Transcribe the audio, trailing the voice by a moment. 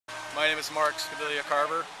My name is Mark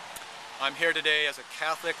Scibilia-Carver. I'm here today as a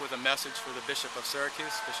Catholic with a message for the Bishop of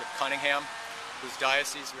Syracuse, Bishop Cunningham, whose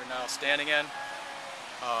diocese we're now standing in.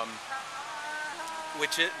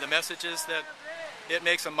 The message is that it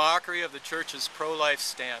makes a mockery of the Church's pro-life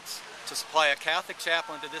stance to supply a Catholic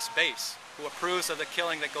chaplain to this base who approves of the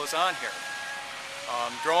killing that goes on here.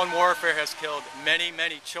 Drone warfare has killed many,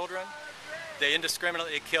 many children. They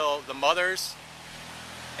indiscriminately kill the mothers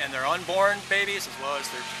and their unborn babies as well as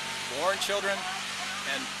their born children,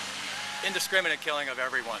 and indiscriminate killing of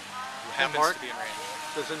everyone who happens Mark, to be in range.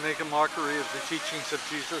 Does it make a mockery of the teachings of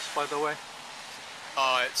Jesus, by the way?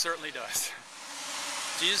 It certainly does.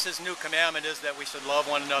 Jesus' new commandment is that we should love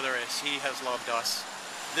one another as he has loved us.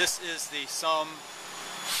 This is the sum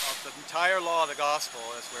of the entire law of the gospel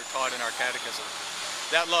as we're taught in our catechism.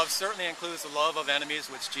 That love certainly includes the love of enemies,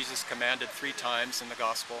 which Jesus commanded 3 times in the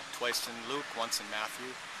gospel, twice in Luke, once in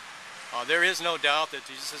Matthew. There is no doubt that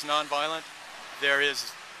Jesus is nonviolent. There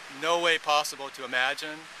is no way possible to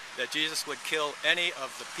imagine that Jesus would kill any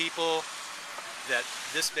of the people that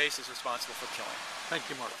this base is responsible for killing. Thank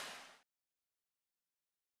you, Mark.